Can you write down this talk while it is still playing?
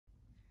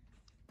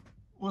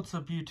What's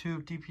up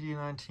YouTube,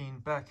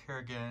 DPD19 back here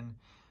again,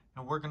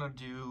 and we're going to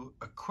do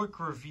a quick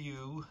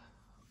review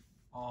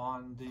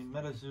on the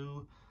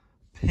Metazoo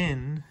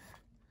pin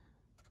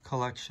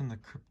collection, the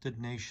Cryptid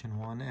Nation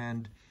one,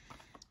 and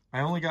I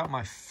only got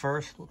my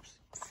first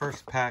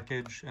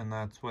package, and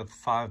that's with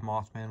 5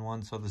 Mothman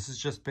ones, so this is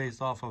just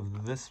based off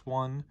of this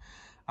one.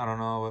 I don't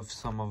know if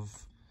some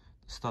of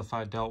the stuff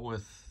I dealt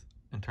with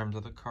in terms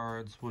of the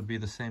cards would be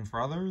the same for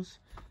others.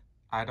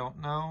 I don't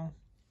know.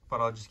 But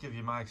I'll just give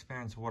you my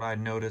experience of what I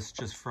noticed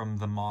just from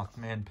the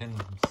Mothman pins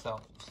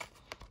themselves.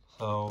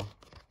 So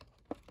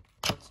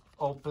let's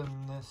open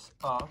this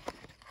up.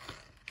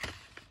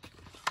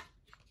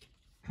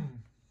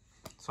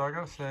 So I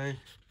gotta say,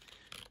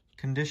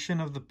 condition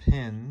of the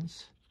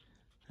pins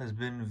has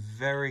been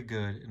very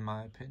good in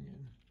my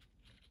opinion.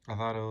 I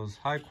thought it was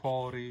high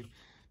quality.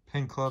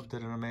 Pin Club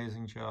did an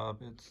amazing job.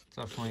 It's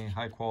definitely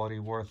high quality,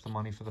 worth the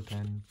money for the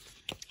pin.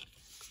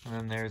 And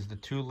then there's the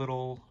 2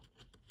 little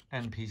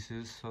end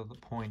pieces, so the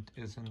point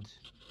isn't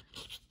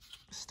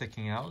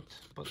sticking out,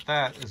 but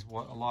that is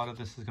what a lot of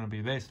this is going to be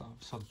based off.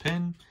 So the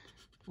pin,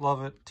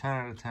 love it, 10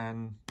 out of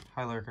 10,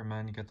 highly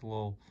recommend. You get the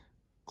little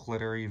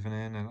glitter even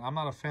in, and I'm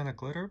not a fan of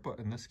glitter, but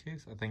in this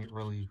case I think it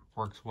really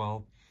works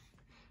well,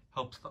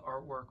 helps the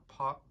artwork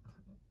pop.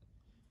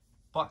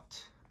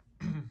 But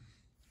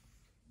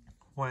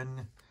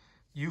when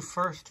you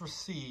first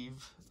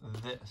receive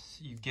this,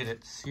 you get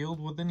it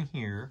sealed within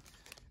here,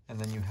 and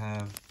then you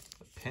have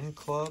the Pin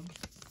Club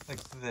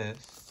like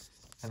this,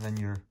 and then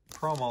your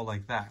promo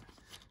like that.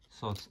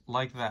 So it's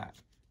like that.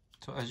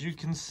 So as you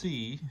can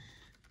see,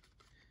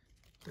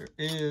 there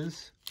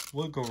is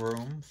wiggle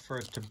room for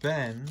it to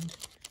bend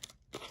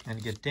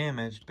and get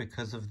damaged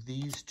because of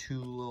these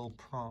 2 little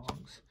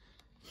prongs.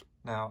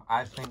 Now,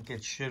 I think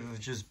it should have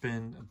just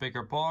been a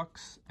bigger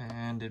box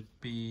and it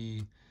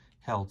be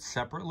held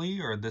separately,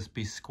 or this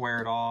be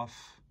squared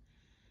off,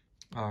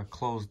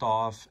 closed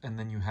off, and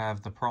then you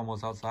have the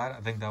promos outside. I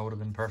think that would have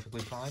been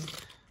perfectly fine.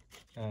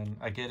 And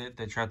I get it,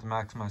 they tried to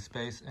maximize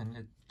space, and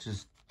it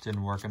just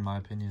didn't work in my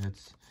opinion.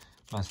 It's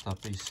messed up.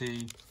 You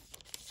see,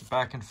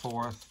 back and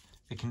forth,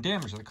 it can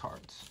damage the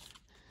cards.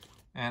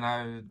 And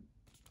I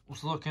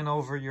was looking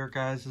over your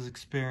guys'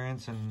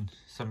 experience and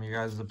some of your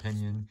guys'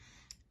 opinion,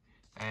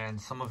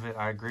 and some of it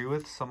I agree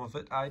with, some of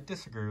it I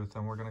disagree with,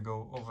 and we're going to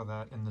go over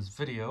that in this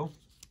video.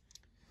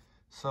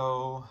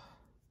 So,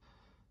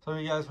 some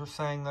of you guys were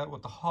saying that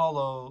with the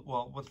hollow,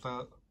 well, with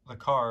the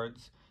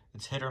cards,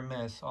 it's hit or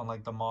miss on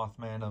like the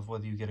Mothman of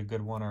whether you get a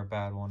good one or a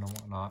bad one and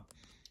whatnot.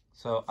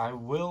 So I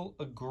will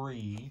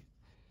agree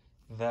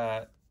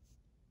that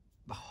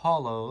the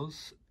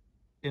hollows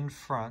in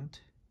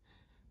front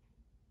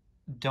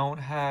don't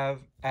have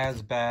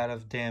as bad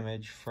of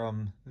damage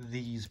from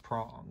these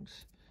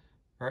prongs,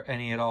 or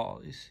any at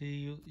all. You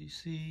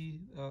see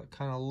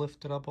kind of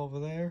lifted up over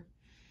there,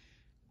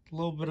 a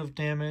little bit of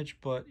damage,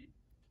 but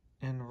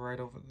and right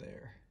over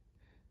there,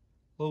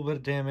 a little bit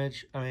of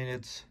damage. I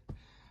mean,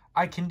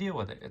 I can deal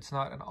with it. It's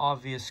not an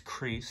obvious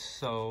crease,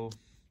 so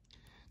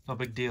no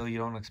big deal. You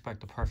don't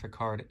expect a perfect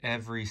card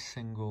every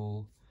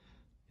single,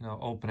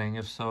 opening.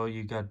 If so,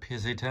 you got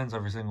PSA 10s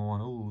every single one.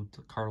 Ooh,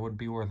 the card wouldn't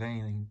be worth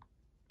anything.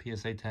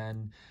 PSA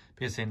 10,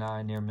 PSA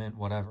 9, near mint,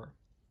 whatever.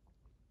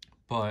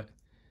 But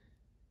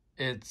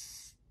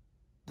there's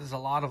a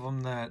lot of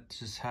them that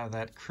just have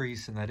that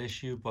crease and that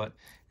issue, but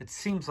it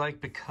seems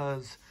like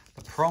because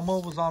the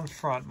promo was on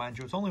front, mind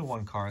you, it's only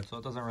 1 card, so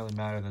it doesn't really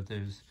matter that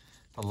there's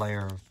the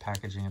layer of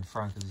packaging in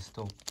front, because it's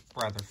still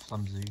rather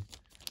flimsy.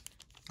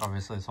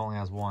 Obviously, it only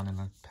has 1 in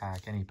a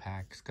pack. Any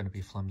pack is going to be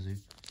flimsy.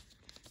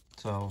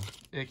 So,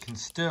 it can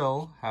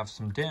still have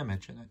some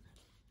damage in it.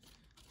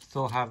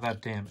 Still have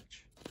that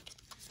damage.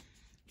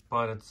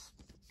 But it's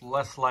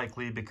less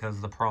likely because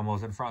the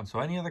promo's in front.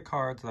 So, any of the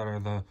cards that are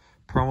the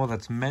promo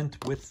that's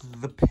meant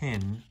with the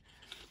pin,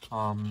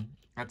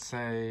 let's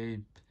say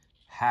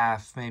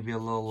half, maybe a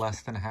little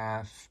less than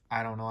half,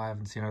 I don't know, I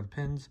haven't seen other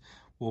pins,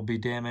 will be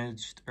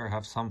damaged or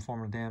have some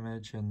form of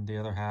damage, and the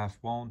other half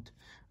won't.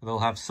 Or they'll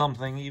have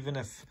something, even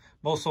if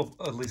most will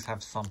at least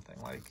have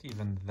something, like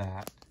even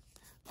that.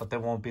 But they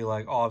won't be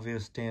like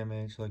obvious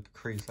damage, like a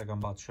crease, like I'm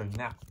about to show you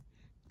now.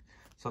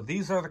 So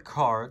these are the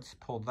cards.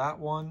 Pulled that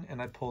one, and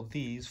I pulled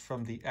these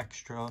from the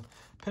extra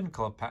Pin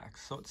Club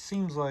packs. So it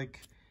seems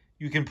like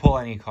you can pull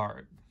any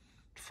card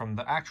from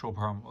the actual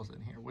promos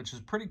in here, which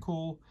is pretty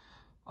cool.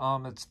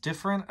 It's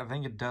different. I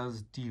think it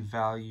does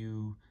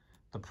devalue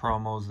the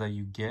promos that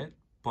you get,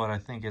 but I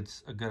think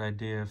it's a good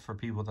idea for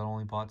people that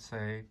only bought,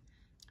 say,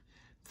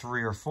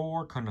 3 or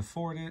 4, couldn't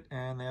afford it,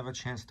 and they have a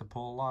chance to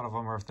pull a lot of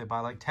them. Or if they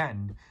buy like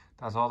 10,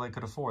 that's all they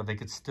could afford. They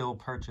could still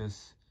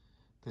purchase,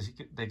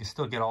 they could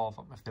still get all of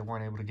them if they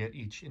weren't able to get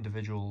each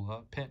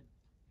individual pin.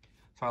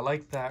 So I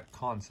like that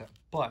concept,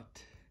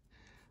 but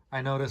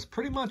I noticed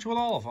pretty much with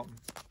all of them,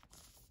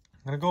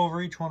 I'm going to go over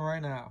each one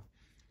right now,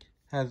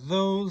 had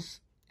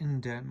those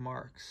indent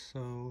marks.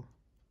 So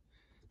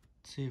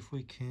let's see if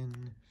we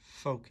can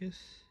focus.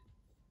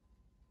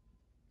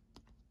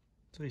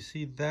 So you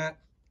see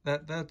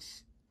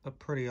that's a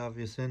pretty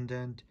obvious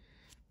indent,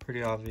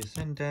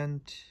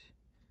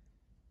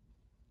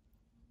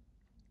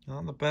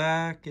 On the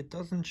back, it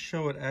doesn't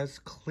show it as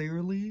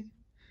clearly.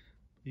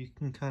 You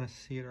can kind of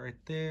see it right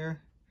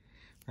there.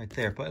 Right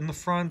there. But in the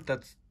front,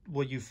 that's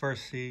what you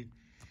first see.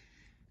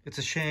 It's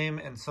a shame,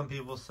 and some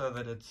people say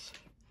that it's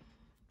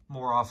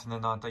more often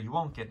than not that you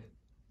won't get it.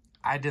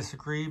 I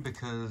disagree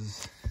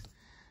because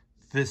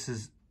this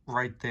is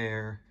right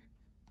there.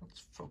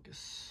 Let's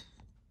focus.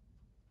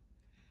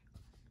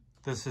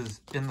 This is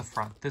in the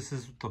front. This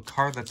is the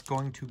card that's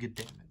going to get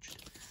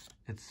damaged.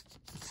 It's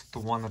the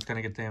one that's going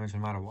to get damaged no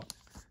matter what.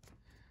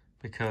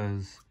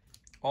 Because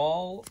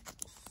all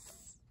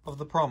of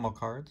the promo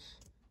cards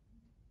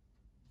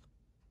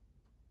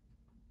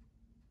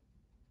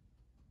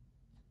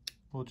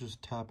we'll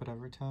just tap it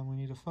every time we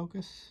need to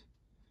focus.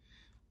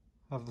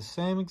 Have the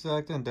same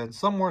exact indent.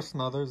 Some worse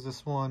than others.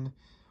 This one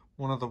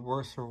of the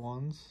worser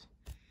ones.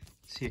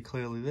 See it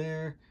clearly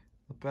there.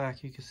 The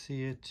back, you can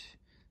see it.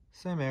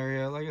 Same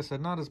area. Like I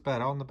said, not as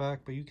bad on the back,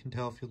 but you can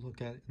tell if you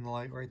look at it in the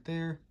light right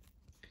there.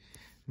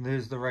 And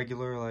there's the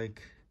regular,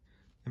 like,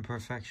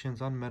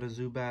 imperfections on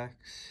Metazoo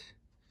backs.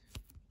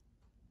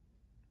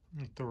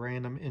 Like the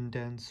random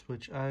indents,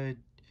 which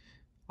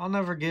I'll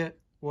never get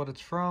what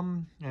it's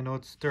from. I know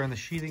it's during the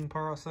sheathing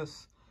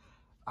process.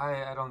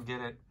 I don't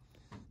get it,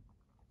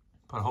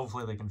 but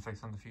hopefully they can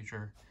fix it in the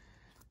future.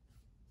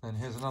 Then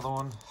here's another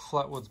one,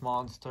 Flatwoods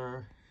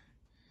Monster.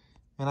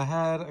 And I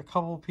had a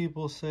couple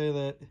people say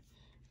that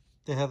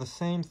they had the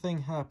same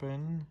thing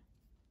happen.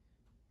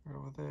 Right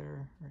over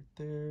there, right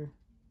there.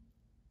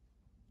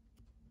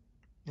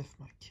 If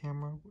my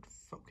camera would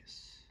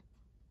focus.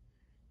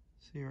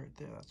 See right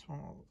there, that's one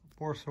of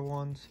the worser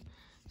ones.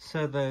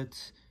 Said that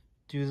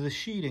due to the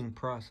sheeting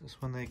process,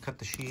 when they cut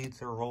the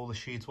sheets or roll the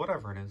sheets,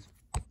 whatever it is,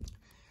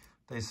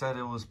 they said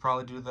it was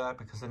probably due to that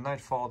because in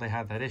Nightfall they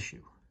had that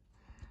issue.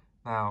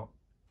 Now,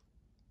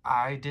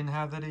 I didn't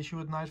have that issue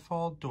with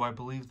Nightfall. Do I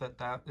believe that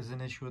that is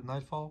an issue with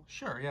Nightfall?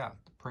 Sure, yeah.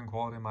 The print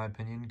quality, in my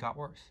opinion, got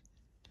worse.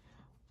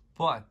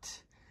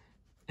 But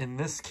in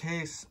this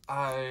case,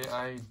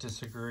 I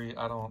disagree.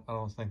 I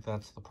don't think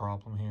that's the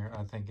problem here.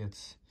 I think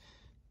it's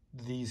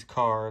these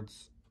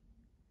cards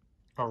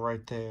are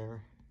right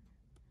there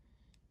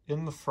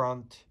in the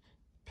front.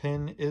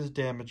 Pin is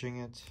damaging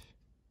it.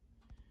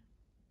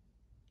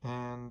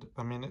 And,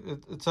 I mean,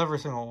 it's every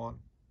single one.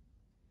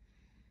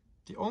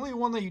 The only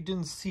one that you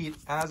didn't see it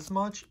as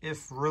much,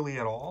 if really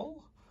at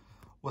all,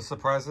 was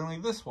surprisingly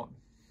this one.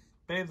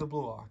 Babe the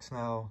Blue Ox.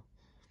 Now,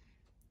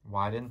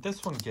 why didn't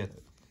this one get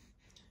it?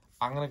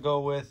 I'm going to go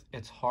with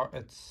it's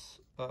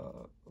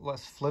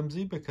less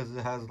flimsy because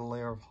it has the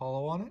layer of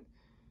hollow on it.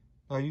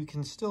 Now, you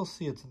can still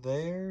see it's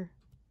there.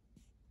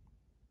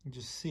 You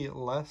just see it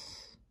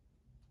less.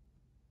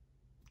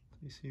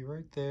 You see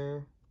right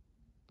there.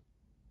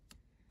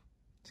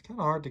 It's kind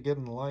of hard to get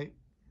in the light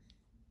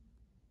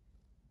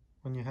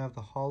when you have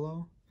the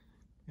hollow.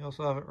 You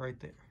also have it right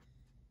there.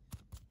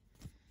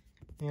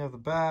 You have the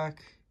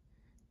back.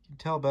 You can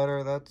tell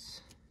better.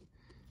 That's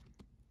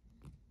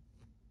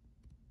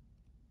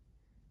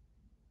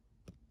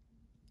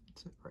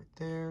it right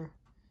there.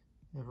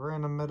 You have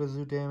random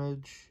Metazoo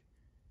damage.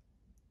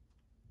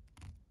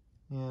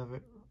 You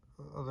have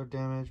other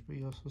damage, but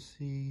you also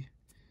see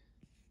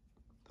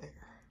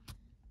there.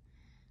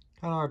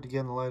 Kind of hard to get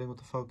in the lighting with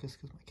the focus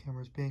because my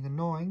camera is being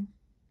annoying.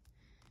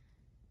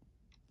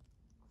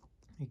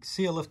 You can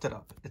see it lifted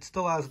up. It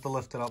still has the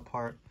lifted up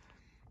part,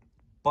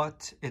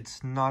 but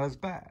it's not as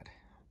bad.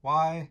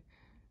 Why?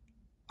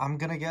 I'm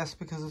going to guess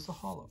because it's a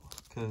hollow.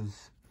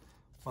 Because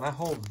when I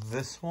hold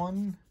this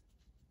one,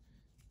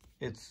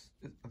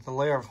 the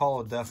layer of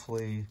hollow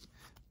definitely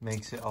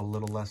makes it a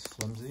little less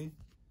flimsy.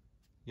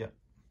 Yep.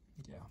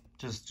 Yeah.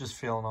 Just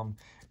feeling them.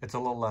 It's a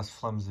little less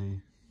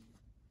flimsy.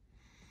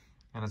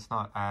 And it's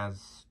not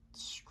as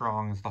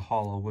strong as the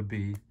hollow would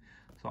be.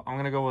 So I'm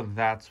going to go with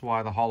that's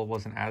why the hollow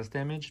wasn't as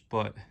damaged,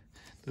 but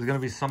there's going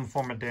to be some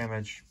form of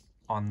damage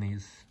on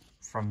these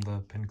from the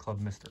Pin Club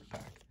Mystery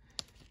Pack.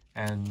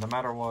 And no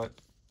matter what,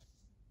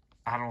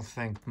 I don't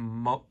think,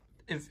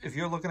 if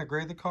you're looking to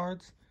grade the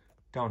cards,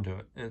 don't do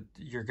it.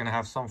 You're going to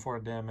have some form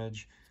of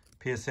damage.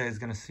 PSA is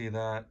going to see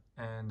that,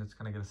 and it's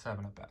going to get a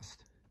 7 at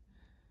best.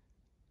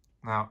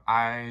 Now,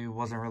 I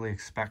wasn't really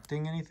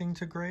expecting anything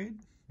to grade.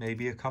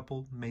 Maybe a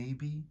couple,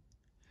 maybe.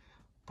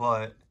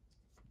 But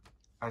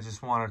I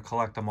just want to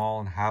collect them all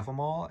and have them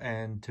all.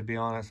 And to be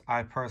honest,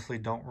 I personally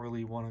don't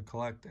really want to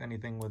collect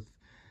anything with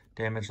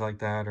damage like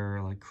that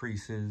or like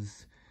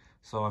creases.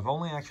 So I've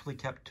only actually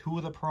kept 2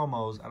 of the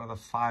promos out of the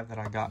 5 that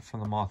I got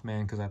from the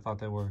Mothman because I thought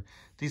they were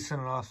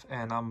decent enough.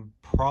 And I'm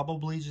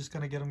probably just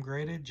going to get them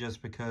graded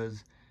just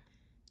because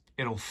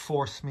it'll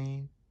force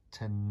me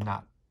to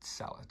not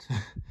sell it.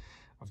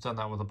 I've done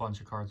that with a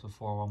bunch of cards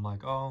before where I'm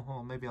like, oh,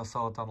 well, maybe I'll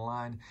sell it down the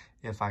line.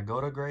 If I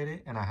go to grade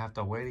it and I have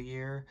to wait a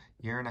year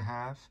and a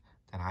half,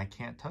 then I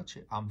can't touch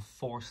it. I'm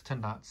forced to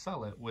not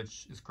sell it,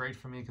 which is great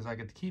for me because I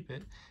get to keep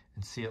it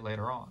and see it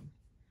later on.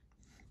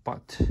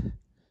 But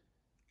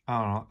I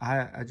don't know.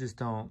 I just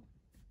don't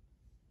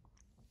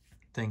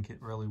think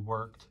it really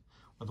worked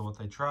with what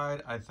they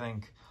tried. I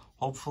think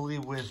hopefully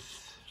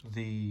with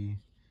the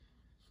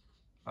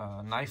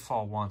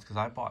Nightfall once because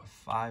I bought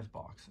 5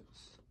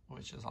 boxes,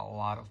 which is a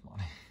lot of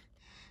money.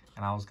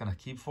 And I was going to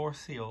keep 4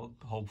 sealed,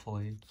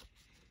 hopefully,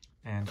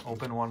 and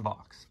open 1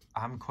 box.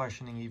 I'm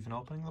questioning even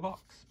opening the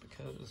box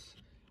because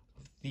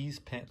of these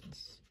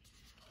pins.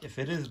 If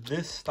it is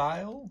this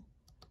style,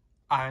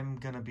 I'm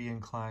going to be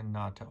inclined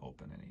not to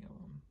open any of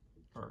them,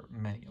 or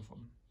many of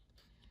them,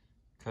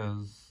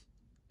 because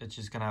it's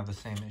just going to have the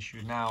same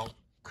issue. Now,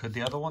 could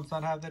the other ones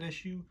not have that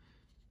issue?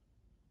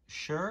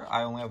 Sure,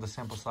 I only have the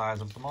sample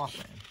size of the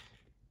Mothman.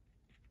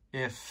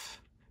 If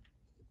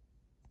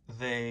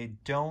they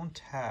don't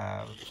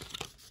have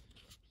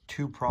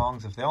 2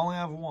 prongs, if they only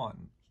have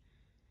 1,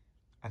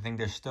 I think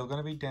there's still going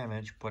to be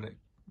damage, but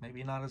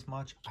maybe not as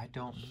much. I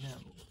don't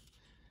know.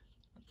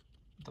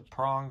 The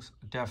prongs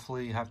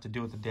definitely have to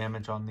do with the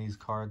damage on these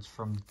cards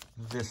from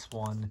this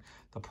one.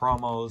 The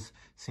promos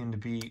seem to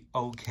be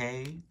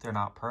okay. They're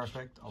not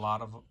perfect. A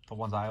lot of the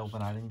ones I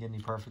opened, I didn't get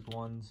any perfect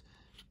ones.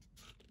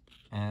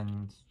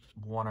 And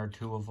 1 or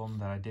 2 of them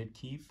that I did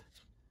keep,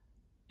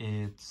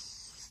 it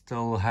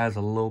still has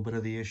a little bit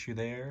of the issue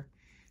there,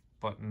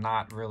 but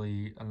not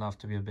really enough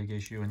to be a big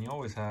issue. And you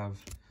always have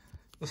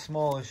the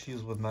small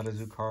issues with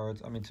Metazoo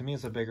cards. I mean, to me,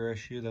 it's a bigger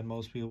issue than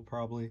most people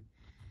probably.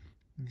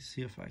 Let me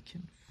see if I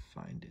can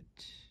find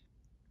it.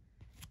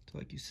 So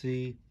like you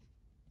see,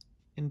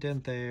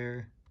 indent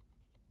there,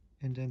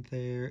 indent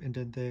there,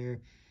 indent there.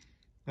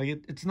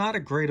 Like it's not a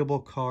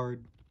gradable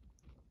card,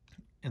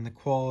 and the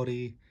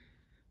quality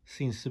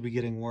seems to be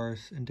getting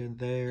worse. Indent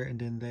there,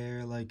 indent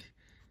there. Like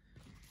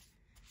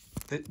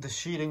the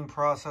sheeting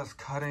process,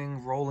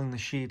 cutting, rolling the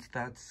sheets,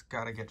 that's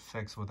got to get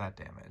fixed with that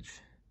damage.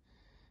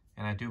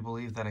 And I do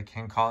believe that it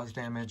can cause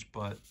damage,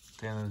 but at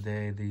the end of the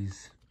day,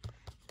 these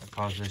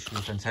cause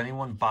issues. And to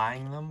anyone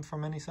buying them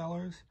from any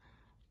sellers,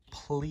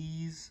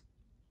 please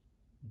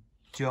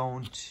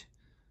don't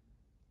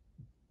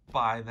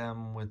buy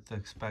them with the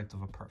expect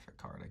of a perfect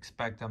card.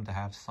 Expect them to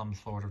have some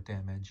sort of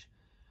damage,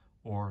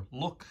 or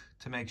look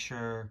to make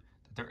sure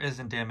that there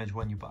isn't damage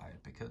when you buy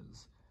it,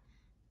 because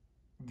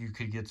you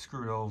could get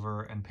screwed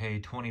over and pay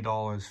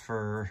 $20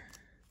 for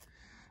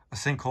a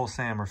Sinkhole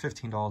Sam, or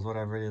 $15,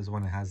 whatever it is,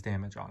 when it has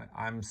damage on it.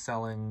 I'm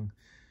selling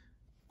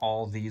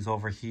all these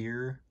over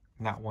here.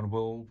 That one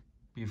will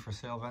be for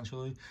sale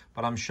eventually,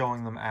 but I'm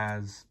showing them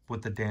as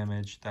with the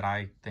damage that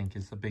I think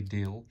is a big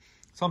deal.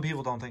 Some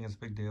people don't think it's a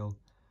big deal.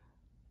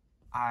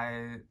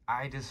 I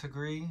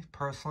disagree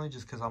personally,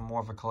 just because I'm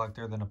more of a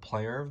collector than a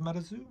player of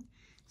Metazoo.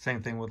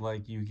 Same thing with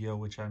like Yu-Gi-Oh,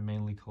 which I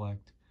mainly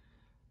collect.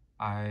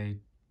 I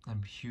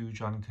am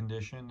huge on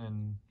condition,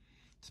 and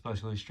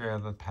especially straight out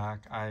of the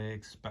pack, I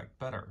expect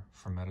better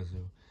from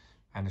Metazoo.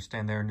 I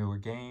understand they're a newer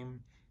game,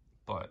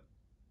 but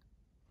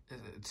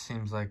it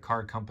seems like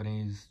card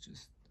companies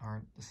just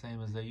aren't the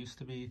same as they used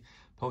to be.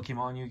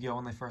 Pokemon, Yu-Gi-Oh,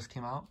 when they first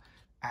came out,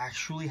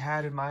 actually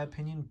had, in my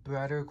opinion,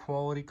 better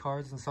quality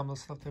cards than some of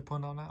the stuff they're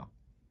putting out now.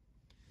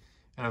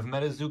 And if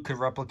Metazoo could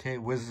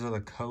replicate Wizards of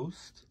the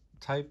Coast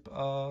type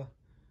of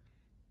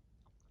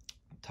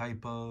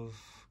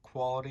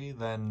quality,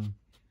 then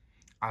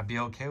I'd be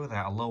okay with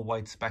that. A little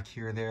white speck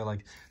here or there.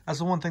 Like, that's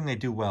the one thing they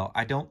do well.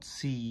 I don't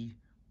see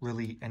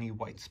really any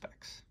white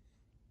specks.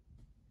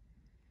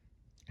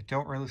 I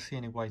don't really see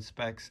any white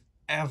specks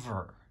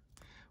ever,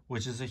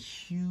 which is a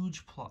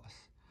huge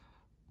plus.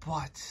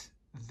 But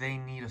they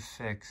need to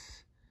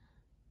fix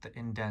the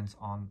indents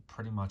on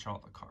pretty much all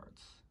the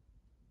cards.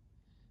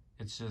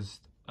 It's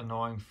just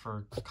annoying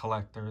for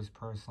collectors,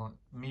 personally.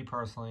 Me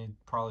personally,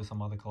 probably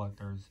some other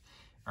collectors,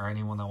 or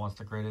anyone that wants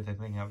to grade it. They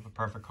think you have a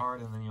perfect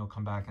card, and then you'll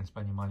come back and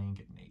spend your money and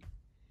get an 8.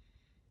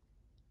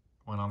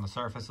 When on the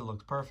surface it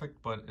looks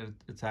perfect, but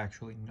it's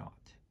actually not.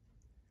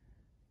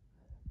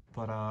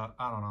 But I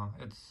don't know.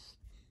 It's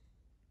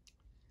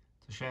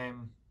a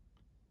shame.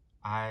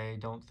 I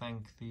don't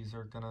think these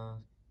are gonna.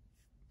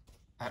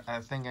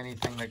 I think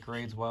anything that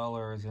grades well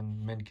or is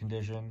in mint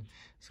condition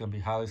is going to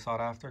be highly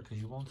sought after, because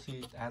you won't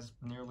see as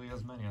nearly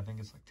as many. I think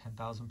it's like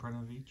 10,000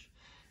 printed of each.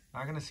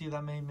 You're not going to see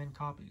that many mint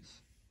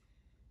copies.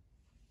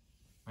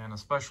 And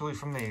especially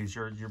from these,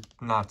 you're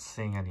not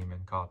seeing any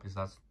mint copies.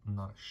 That's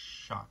not a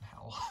shot in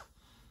hell.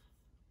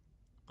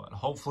 But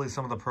hopefully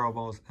some of the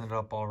promos ended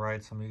up all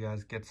right. Some of you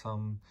guys get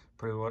some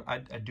pretty good. I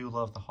do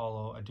love the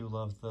holo. I do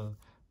love the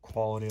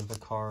quality of the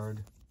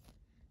card.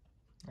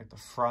 Like the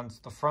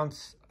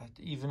fronts,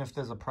 even if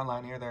there's a print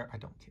line here or there, I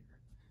don't care.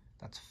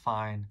 That's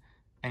fine.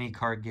 Any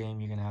card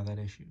game, you're going to have that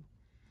issue.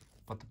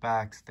 But the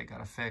backs, they got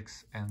to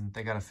fix, and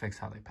they got to fix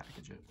how they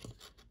package it.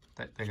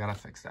 They got to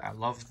fix that. I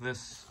love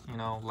this, you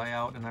know,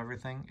 layout and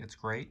everything. It's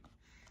great.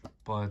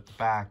 But the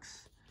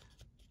backs,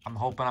 I'm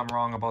hoping I'm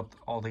wrong about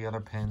all the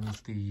other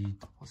pins.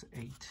 Was it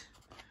 8,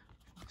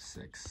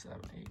 6, 7,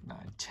 8,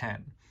 9,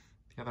 10.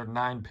 The other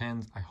 9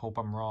 pins, I hope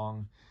I'm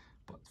wrong.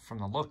 But from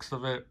the looks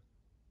of it,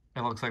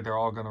 it looks like they're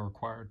all going to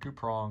require 2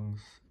 prongs,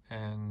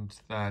 and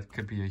that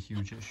could be a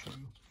huge issue.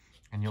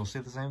 And you'll see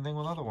the same thing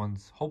with other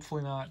ones.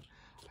 Hopefully not.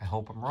 I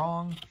hope I'm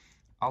wrong.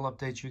 I'll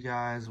update you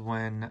guys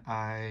when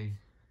I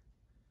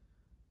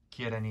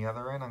get any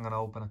other in. I'm going to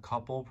open a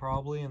couple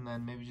probably, and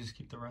then maybe just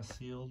keep the rest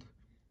sealed.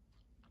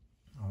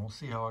 And we'll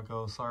see how it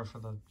goes. Sorry for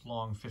the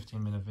long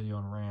 15-minute video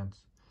and rant.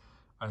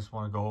 I just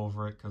want to go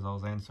over it because I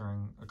was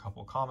answering a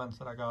couple comments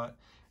that I got.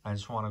 I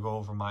just want to go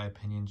over my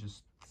opinion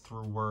just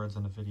through words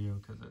in the video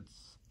because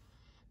it's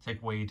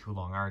take way too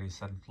long. I already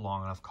said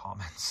long enough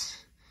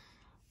comments.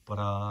 But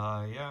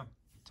yeah,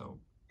 so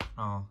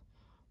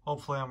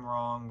hopefully I'm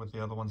wrong with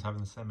the other ones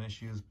having the same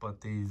issues, but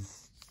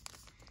these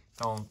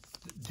don't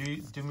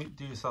do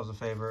yourselves a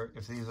favor.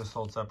 If these are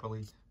sold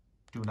separately,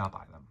 do not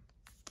buy them.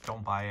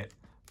 Don't buy it.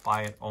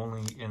 Buy it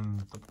only in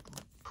the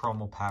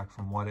promo pack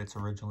from what it's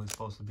originally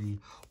supposed to be,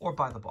 or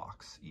buy the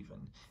box even.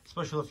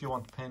 Especially if you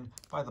want the pin,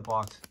 buy the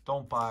box.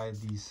 Don't buy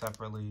these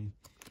separately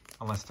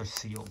unless they're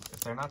sealed.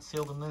 If they're not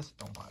sealed in this,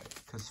 don't buy it,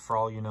 because for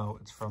all you know,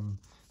 it's from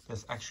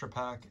this extra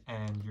pack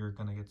and you're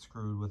gonna get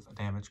screwed with a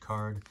damaged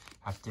card,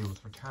 have to deal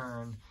with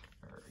return,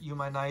 or you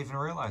might not even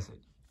realize it.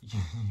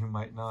 You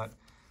might not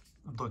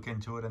look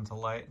into it into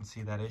light and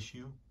see that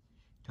issue,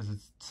 because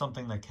it's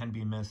something that can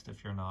be missed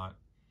if you're not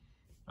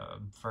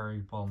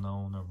very well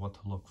known or what to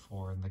look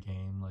for in the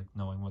game, like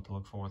knowing what to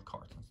look for with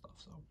cards and stuff.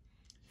 So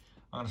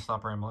I'm gonna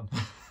stop rambling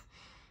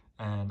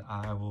and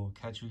I will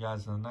catch you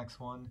guys in the next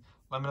one.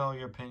 Let me know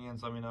your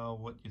opinions. Let me know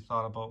what you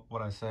thought about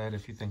what I said.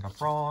 If you think I'm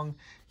wrong,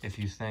 if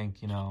you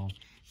think, you know,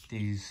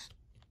 these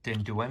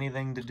didn't do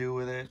anything to do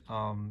with it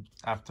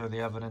after the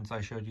evidence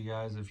I showed you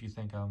guys, if you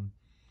think I'm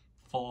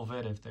full of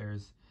it, if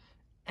there's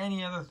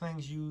any other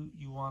things you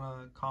want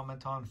to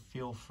comment on,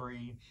 feel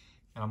free.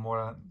 And I'm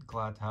more than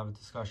glad to have a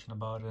discussion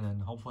about it,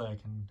 and hopefully I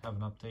can have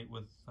an update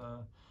with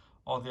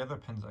all the other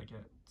pins I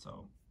get.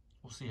 So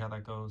we'll see how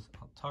that goes.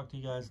 I'll talk to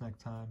you guys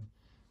next time.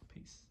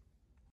 Peace.